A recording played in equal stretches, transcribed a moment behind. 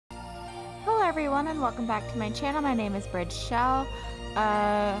everyone, and welcome back to my channel. My name is BridgeChele.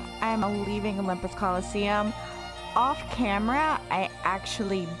 I'm leaving Olympus Coliseum. Off camera, I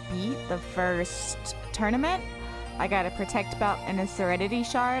actually beat the first tournament. I got a Protect Belt and a Serenity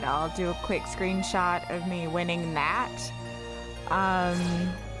Shard. I'll do a quick screenshot of me winning that. I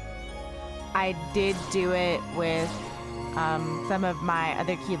did do it with some of my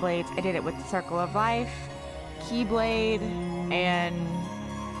other Keyblades. I did it with the Circle of Life Keyblade, and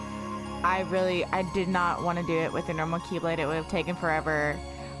I did not want to do it with the normal Keyblade. It would have taken forever,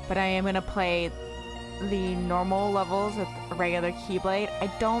 but I am going to play the normal levels with a regular Keyblade.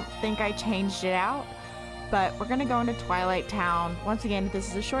 I don't think I changed it out, but we're going to go into Twilight Town. Once again, this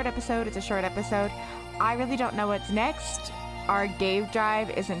is a short episode. It's a short episode. I really don't know what's next. Our Gave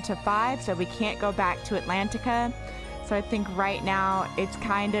Drive isn't to 5, so we can't go back to Atlantica. So I think right now it's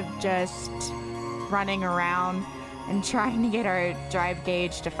kind of just running around and trying to get our drive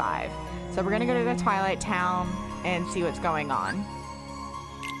gauge to 5. So we're gonna go to the Twilight Town and see what's going on.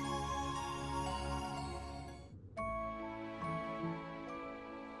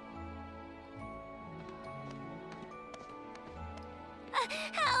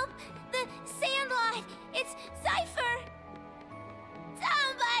 Help! The Sandlot! It's Cypher!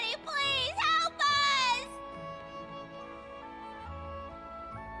 Somebody please help us!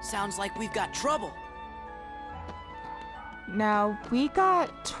 Sounds like we've got trouble. Now, we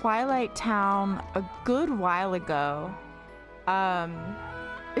got Twilight Town a good while ago.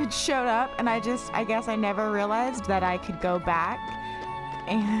 It showed up, and I guess I never realized that I could go back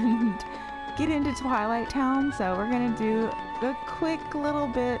and get into Twilight Town. So we're gonna do a quick little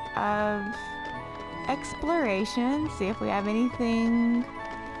bit of exploration, see if we have anything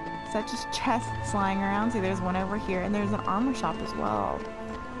such as chests lying around. See, there's one over here, and there's an armor shop as well.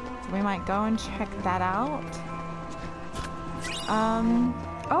 So we might go and check that out.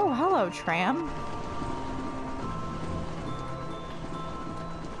 Oh, hello, Tram.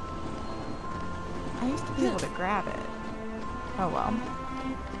 I used to be able to grab it. Oh, well.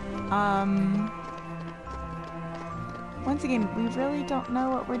 Once again, we really don't know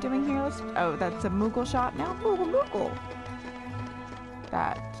what we're doing here. Oh, that's a Moogle shop now? Moogle.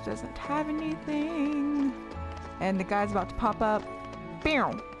 That doesn't have anything. And the guy's about to pop up.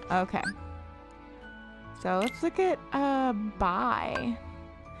 Boom. Okay. So let's look at buy.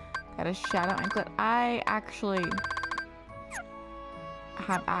 Got a shadow anklet. I actually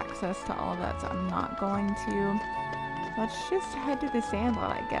have access to all of that, so I'm not going to. Let's just head to the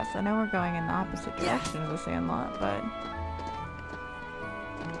Sandlot, I guess. I know we're going in the opposite direction of the Sandlot, but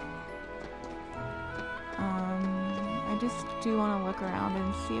I just do want to look around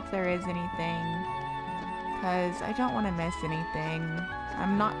and see if there is anything, because I don't want to miss anything.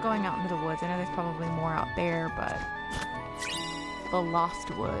 I'm not going out into the woods. I know there's probably more out there, but the Lost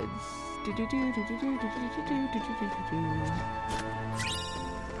Woods.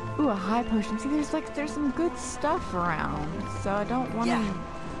 Ooh, a high potion. See, there's some good stuff around, so I don't want to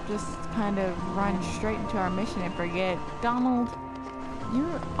just kind of run straight into our mission and forget. Donald, you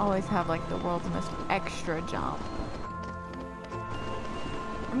always have like the world's most extra jump.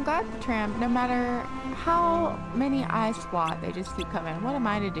 I'm glad the Tram, no matter how many I swat, they just keep coming. What am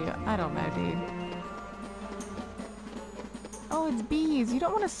I to do? I don't know, dude. Oh, it's bees. You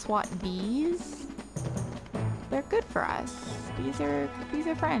don't want to swat bees. They're good for us. Bees are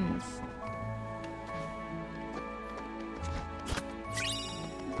friends.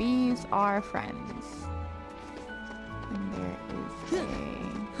 Bees are friends. And there is a...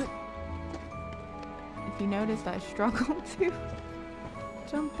 If you noticed, I struggled to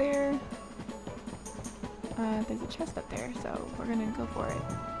jump there. There's a chest up there, so we're gonna go for it.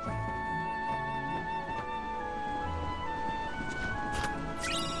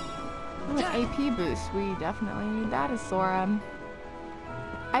 Ooh, an AP boost. We definitely need that as Sora.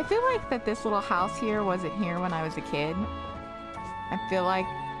 I feel like that this little house here wasn't here when I was a kid. I feel like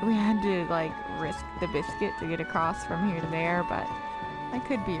we had to like risk the biscuit to get across from here to there, but I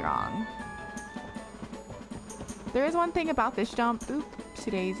could be wrong. There is one thing about this jump,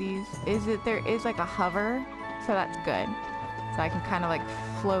 oopsie daisies, is that there is like a hover, so that's good. So I can kind of like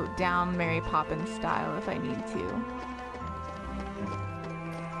float down Mary Poppins style if I need to.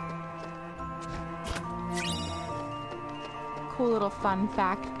 Cool little fun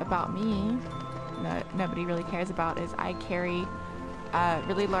fact about me, nobody really cares about, is I carry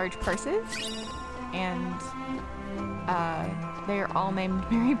really large purses, and they're all named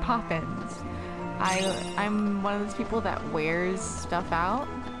Mary Poppins. I'm one of those people that wears stuff out,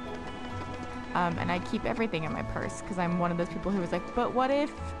 and I keep everything in my purse because I'm one of those people who was like, but what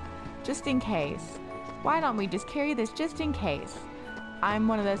if, just in case, why don't we just carry this just in case? I'm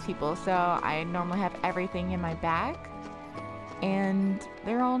one of those people, so I normally have everything in my bag. And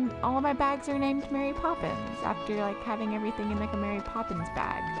they're all of my bags are named Mary Poppins after like having everything in like a Mary Poppins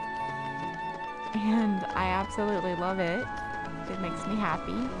bag. And I absolutely love it. It makes me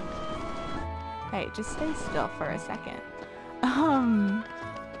happy. Hey, just stay still for a second.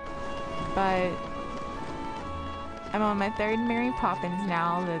 But I'm on my 3rd Mary Poppins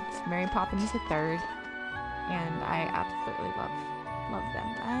now. That's Mary Poppins the 3rd. And I absolutely love them.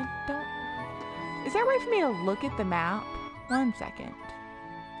 I don't... Is there a way for me to look at the map? 1 second.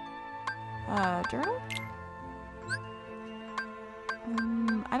 Journal?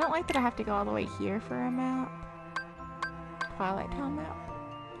 I don't like that I have to go all the way here for a map. Twilight Town map.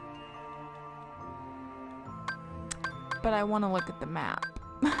 But I want to look at the map.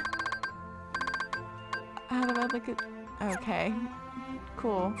 How do I look at... Okay.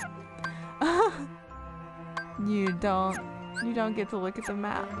 Cool. You don't get to look at the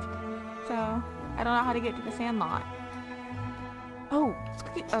map. So, I don't know how to get to the sandlot. Oh,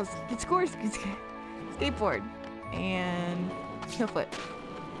 skateboard. And heel flip.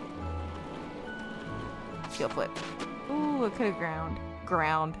 Heel flip. Ooh, I could have ground.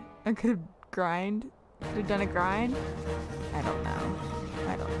 I could have grind. Could have done a grind. I don't know.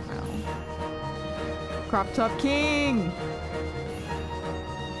 Crop Top King!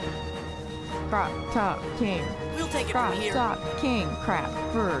 Crop Top King. We'll take it Crop from here. Top King. Crap.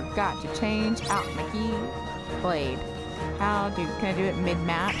 Got to change out my key blade. Can I do it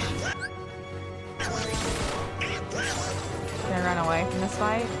mid-match? Can I run away from this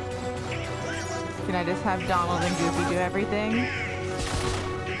fight? Can I just have Donald and Goofy do everything?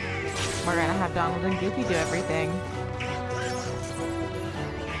 We're gonna have Donald and Goofy do everything.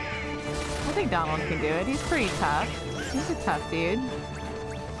 I think Donald can do it. He's pretty tough. He's a tough dude.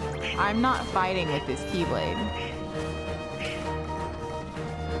 I'm not fighting with this Keyblade.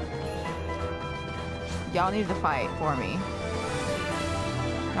 Y'all need to fight for me.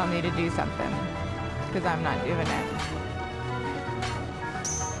 Y'all need to do something. Because I'm not doing it.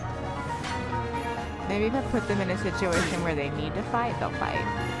 Maybe if I put them in a situation where they need to fight, they'll fight.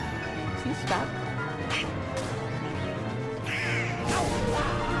 Is he stuck?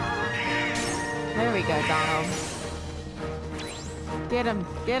 There we go, Donald. Get him!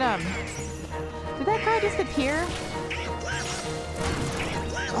 Get him! Did that guy disappear?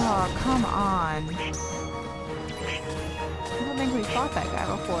 Oh, come on. I don't think we fought that guy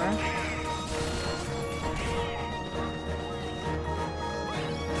before.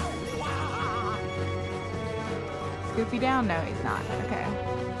 Is Goofy down? No, he's not. Okay.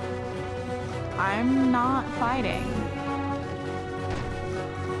 I'm not fighting.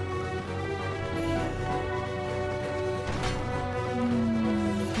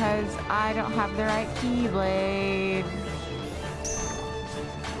 Because I don't have the right Keyblade.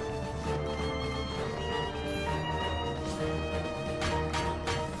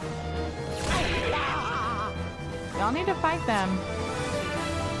 Y'all need to fight them.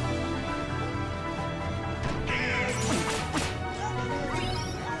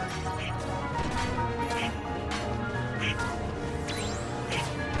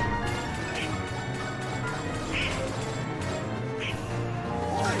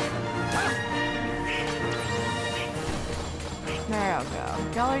 There we go.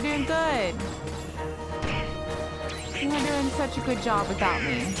 Y'all are doing good. You're doing such a good job without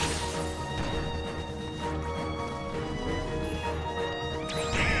me.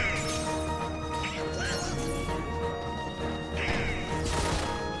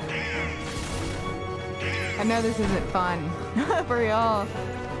 I know this isn't fun for y'all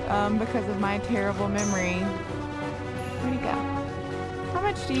because of my terrible memory. Where'd he go? How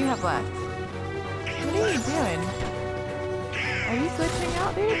much do you have left? What are you doing? Are you glitching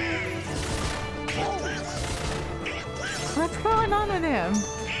out, dude? What's going on with him?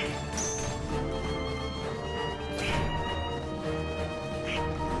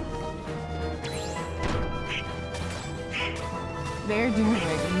 They're doing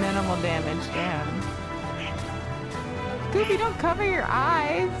like minimal damage to him. Goofy, don't cover your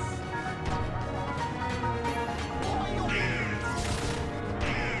eyes.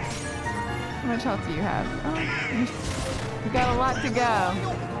 How much health do you have? Oh, you got a lot to go.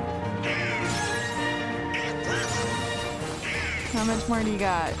 How much more do you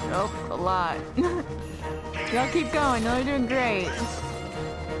got? Oh, a lot. Y'all keep going. Y'all are doing great.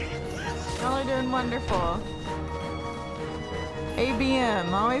 Y'all are doing wonderful.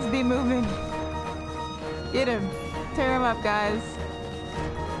 ABM, always be moving. Get him. Tear him up, guys.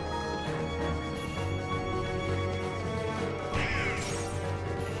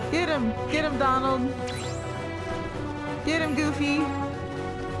 Get him, Donald. Get him, Goofy.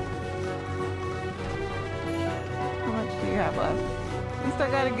 have left? We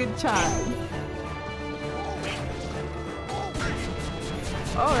still got a good shot.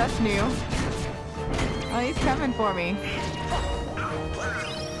 Oh, that's new. Oh, he's coming for me.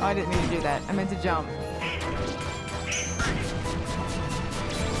 Oh, I didn't mean to do that. I meant to jump.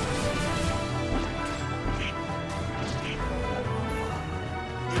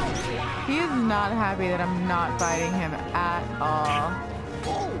 He is not happy that I'm not fighting him at all.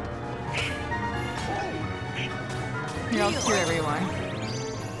 Here, I'll cure everyone.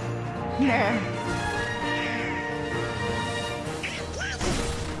 There.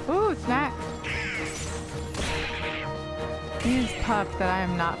 Ooh, snack. He's puffed that I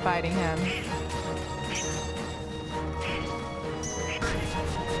am not fighting him.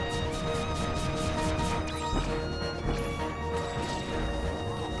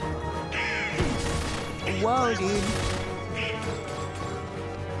 Whoa, dude.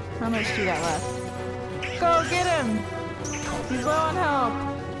 How much do you got left? Go get him! He's low on health.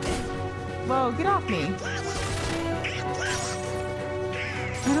 Whoa, get off me.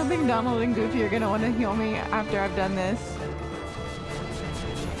 I don't think Donald and Goofy are gonna want to heal me after I've done this.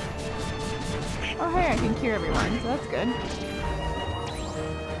 Oh hey, I can cure everyone, so that's good.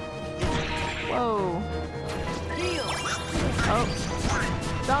 Whoa. Oh.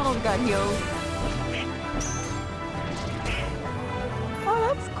 Donald got healed. Oh,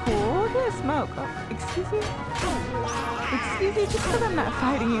 that's cool. Look at the smoke. Oh, excuse me? Excuse me, just because I'm not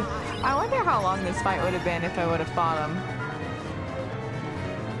fighting you. I wonder how long this fight would have been if I would have fought him.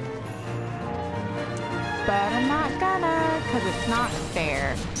 But I'm not gonna, because it's not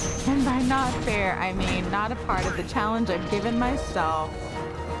fair. And by not fair, I mean not a part of the challenge I've given myself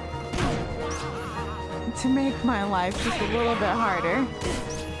to make my life just a little bit harder.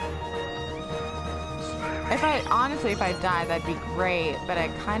 Honestly, if I die, that'd be great, but I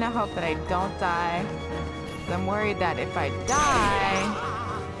kind of hope that I don't die. I'm worried that if I die...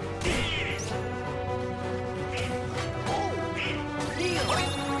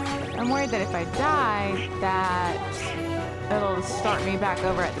 I'm worried that if I die, that it'll start me back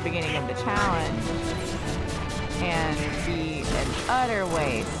over at the beginning of the challenge and be an utter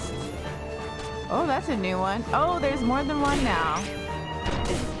waste. Oh, that's a new one. Oh, there's more than one now.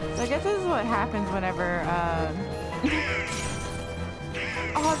 So I guess this is what happens whenever,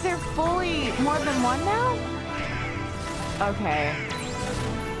 Oh, they're fully more than one now? Okay.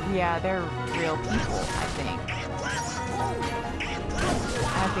 Yeah, they're real people, I think.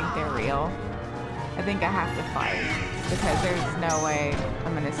 I think they're real. I think I have to fight because there's no way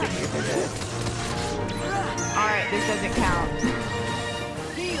I'm gonna sit here for this. Alright, this doesn't count.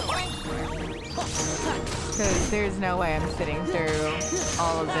 Because there's no way I'm sitting through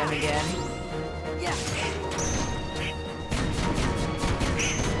all of them again.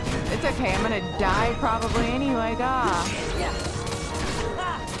 It's okay, I'm gonna die probably anyway, Let's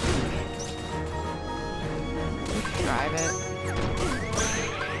drive it.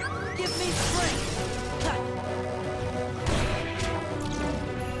 Give me strength.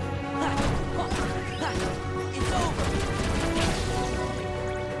 It's over.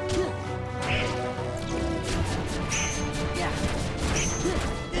 Yeah.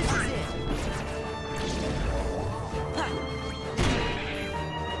 This is it.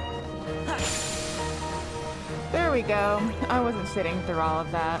 There we go. I wasn't sitting through all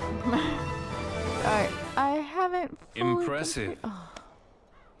of that. Alright, I haven't fully Impressive. Oh.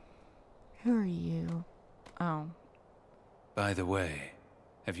 Who are you? Oh. By the way,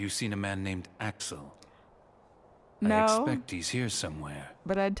 have you seen a man named Axel? No. I expect he's here somewhere.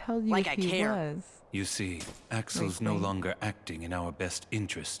 But I'd tell you Like if I he care. was. You see, Axel's no longer acting in our best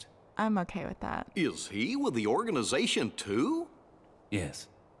interest. I'm okay with that. Is he with the organization too? Yes.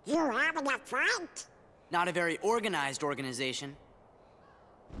 You having a fight? Not a very organized organization.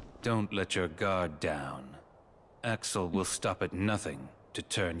 Don't let your guard down. Axel will stop at nothing to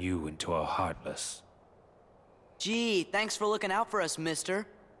turn you into a Heartless. Gee, thanks for looking out for us, mister.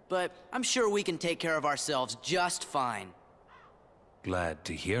 But I'm sure we can take care of ourselves just fine. Glad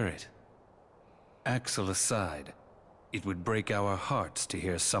to hear it. Axel aside, it would break our hearts to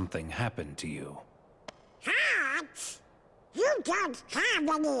hear something happen to you. Hearts? You don't have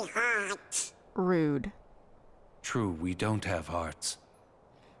any hearts. Rude. True, we don't have hearts,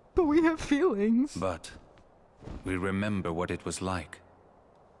 But we have feelings. but we remember what it was like.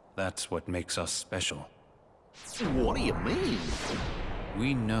 That's what makes us special. What do you mean?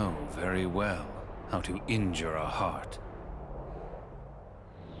 We know very well how to injure a heart.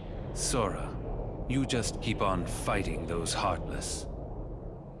 Sora, you just keep on fighting those Heartless.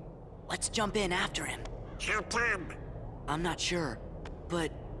 Let's jump in after him. How come? I'm not sure,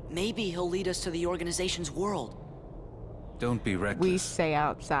 but maybe he'll lead us to the organization's world. Don't be reckless. We stay Do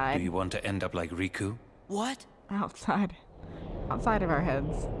outside. you want to end up like Riku? What? Outside. Outside of our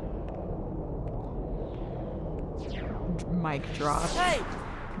heads. Mic drop. Hey!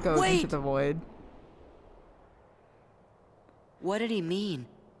 Goes wait! into the void. What did he mean?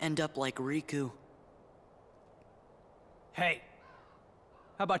 End up like Riku? Hey,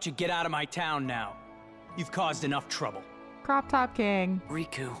 how about you get out of my town now? You've caused enough trouble. Crop Top King.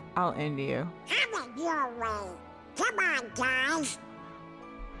 Riku. I'll end you. Have it your way. Come on, guys.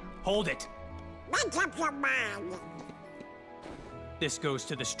 Hold it. Make up your mind. This goes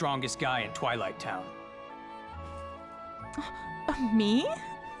to the strongest guy in Twilight Town. Me?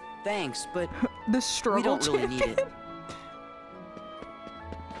 Thanks, but The we struggle don't really need champion? it.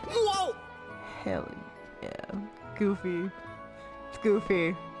 Whoa! Hell yeah. Goofy. It's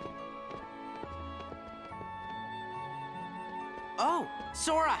Goofy. Oh,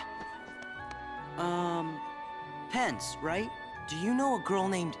 Sora! Pence, right? Do you know a girl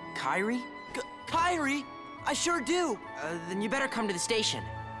named Kyrie? Kyrie? I sure do! Then you better come to the station.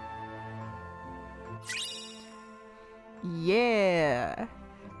 Yeah.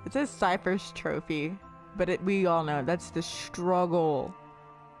 It's a Cypher's trophy, but we all know that's the struggle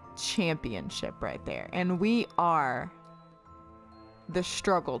championship right there. And we are the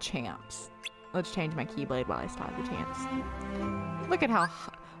struggle champs. Let's change my Keyblade while I still have the chance. Look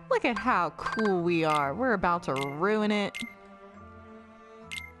at how cool we are. We're about to ruin it.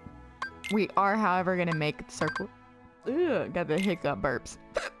 We are, however, gonna make the circle. Ugh, got the hiccup burps.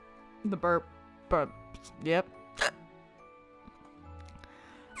 The burps. Yep.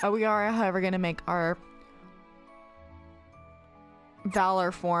 We are, however, gonna make our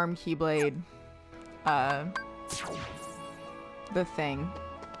Valor form Keyblade the thing.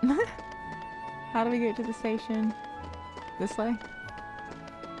 How do we get to the station? This way?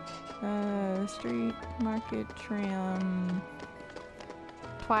 Street, market, tram,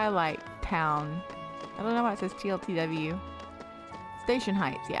 Twilight Town. I don't know why it says TLTW. Station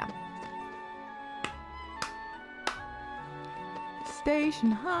Heights, yeah.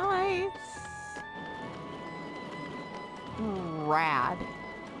 Station Heights. Rad.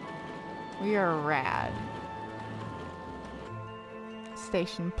 We are rad.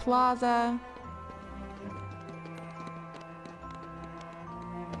 Station Plaza.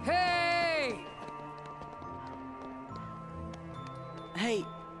 Hey! Hey,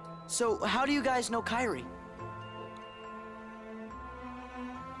 so how do you guys know Kyrie?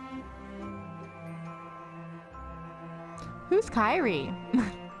 Who's Kyrie?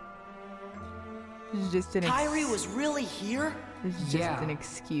 This is just an Kyrie was really here? This is just Yeah. an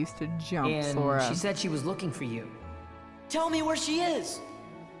excuse to jump And Sora. she said she was looking for you. Tell me where she is!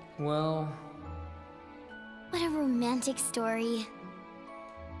 Well, What a romantic story.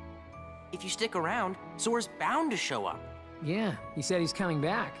 If you stick around, Sora's bound to show up. yeah, he said he's coming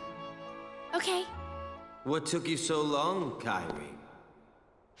back. Okay. What took you so long, Kyrie?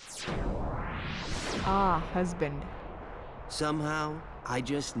 Ah, husband. Somehow, I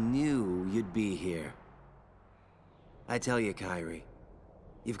just knew you'd be here. I tell you, Kyrie,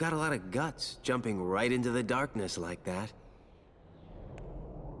 you've got a lot of guts jumping right into the darkness like that.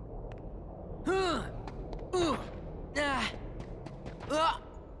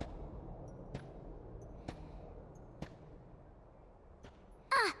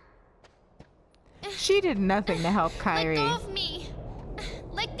 She did nothing to help Kyrie. Let go of me.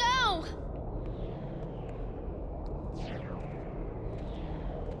 Let go.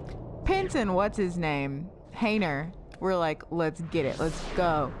 Penton, what's his name? Hayner. We're like, let's get it. Let's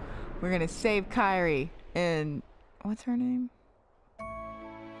go. We're gonna save Kyrie. And what's her name?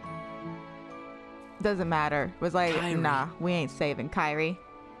 Doesn't matter. Was like, Kyrie. nah, we ain't saving Kyrie.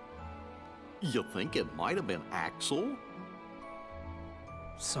 You think it might have been Axel?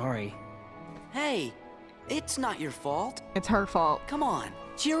 Sorry. Hey, it's not your fault. It's her fault. Come on,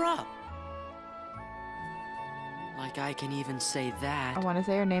 cheer up. Like I can even say that. I want to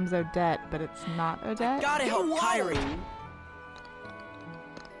say her name's Odette, but it's not Odette. Gotta help Kyrie.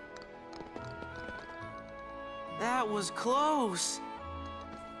 That was close.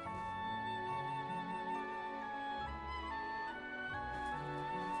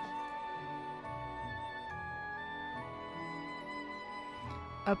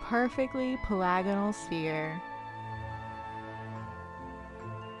 A perfectly polygonal sphere.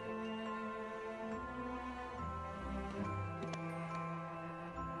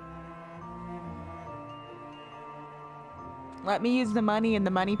 Let me use the money in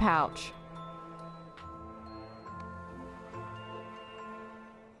the money pouch.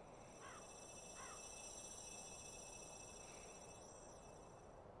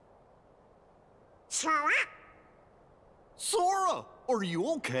 Sora? Sora, are you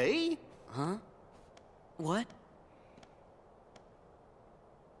okay? Huh? What?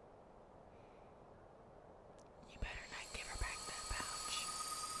 You better not give her back that pouch.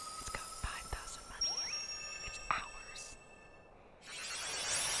 It's got 5,000 money in it. It's ours.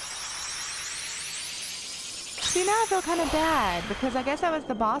 See, now I feel kind of bad because I guess that was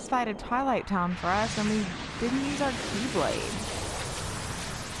the boss fight of Twilight Town for us and we didn't use our Keyblade.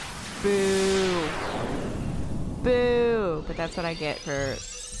 Boo. Boo. But that's what I get for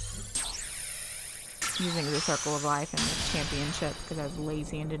using the Circle of Life in the championship because I was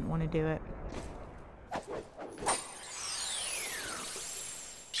lazy and didn't want to do it.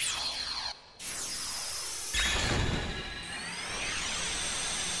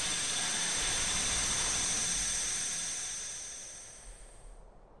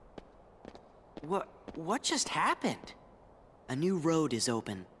 What just happened? A new road is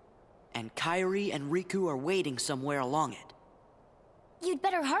open, and Kairi and Riku are waiting somewhere along it. You'd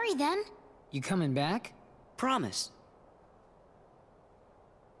better hurry then. You coming back? Promise.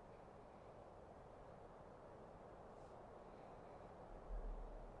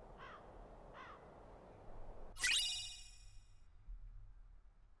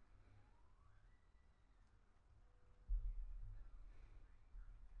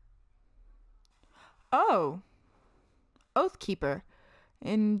 Oh, Oathkeeper.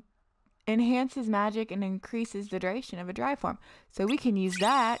 Enhances magic and increases the duration of a dry form. So we can use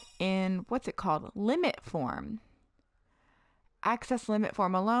that in, what's it called? Limit form. Access limit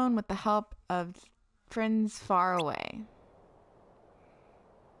form alone with the help of friends far away.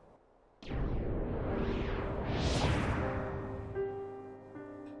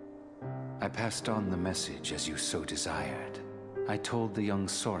 I passed on the message as you so desired. I told the young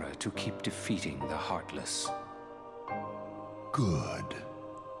Sora to keep defeating the Heartless. Good.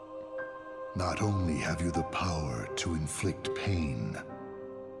 Not only have you the power to inflict pain,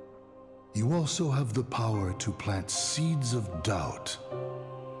 you also have the power to plant seeds of doubt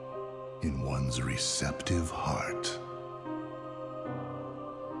in one's receptive heart.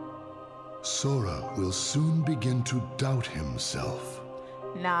 Sora will soon begin to doubt himself.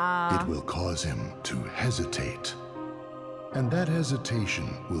 Nah. It will cause him to hesitate, and that hesitation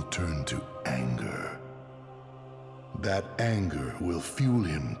will turn to anger. That anger will fuel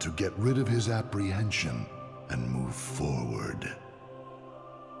him to get rid of his apprehension and move forward.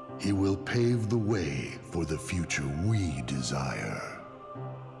 He will pave the way for the future we desire.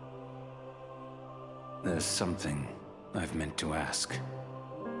 There's something I've meant to ask.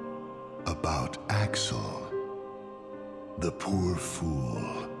 About Axel, the poor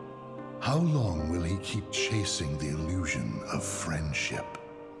fool. How long will he keep chasing the illusion of friendship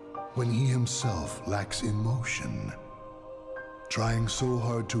when he himself lacks emotion? Trying so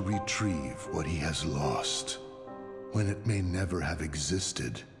hard to retrieve what he has lost when it may never have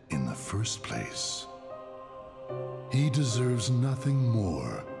existed in the first place. He deserves nothing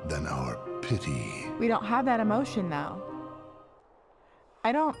more than our pity. We don't have that emotion though.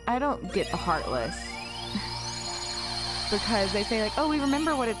 I don't get the Heartless. Because they say like, oh, we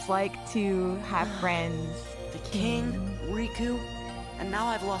remember what it's like to have friends. The King, Riku, and now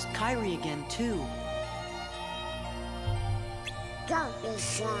I've lost Kairi again too. Don't be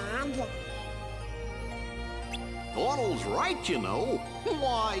sad. Donald's right, you know.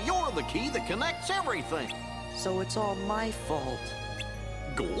 Why, you're the key that connects everything. So it's all my fault.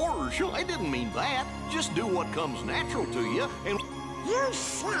 Gorge, I didn't mean that. Just do what comes natural to you and... You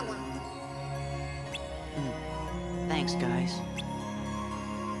said it. Thanks, guys.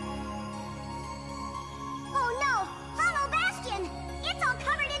 Oh no! Hollow Bastion! It's all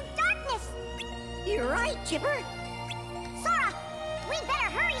covered in darkness! You're right, Chipper. Sora! We better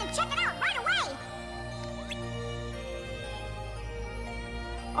hurry and check it out right away!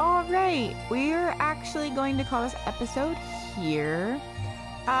 Alright, we're actually going to call this episode here.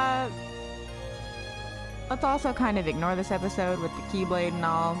 Let's also kind of ignore this episode with the Keyblade and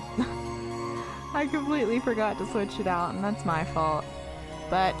all. I completely forgot to switch it out, and that's my fault.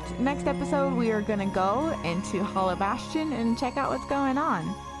 But next episode, we are going to go into Hollow Bastion and check out what's going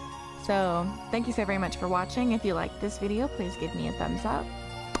on. So, thank you so very much for watching. If you liked this video, please give me a thumbs up.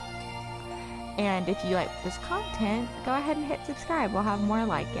 And if you like this content, go ahead and hit subscribe. We'll have more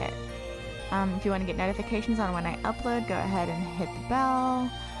like it. If you want to get notifications on when I upload, go ahead and hit the bell,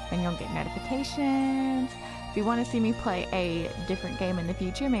 and you'll get notifications. If you want to see me play a different game in the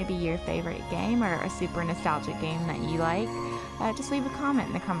future, maybe your favorite game or a super nostalgic game that you like, just leave a comment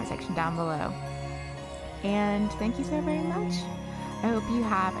in the comment section down below. And thank you so very much. I hope you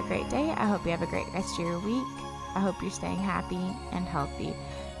have a great day. I hope you have a great rest of your week. I hope you're staying happy and healthy.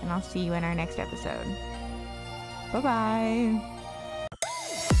 And I'll see you in our next episode. Bye-bye.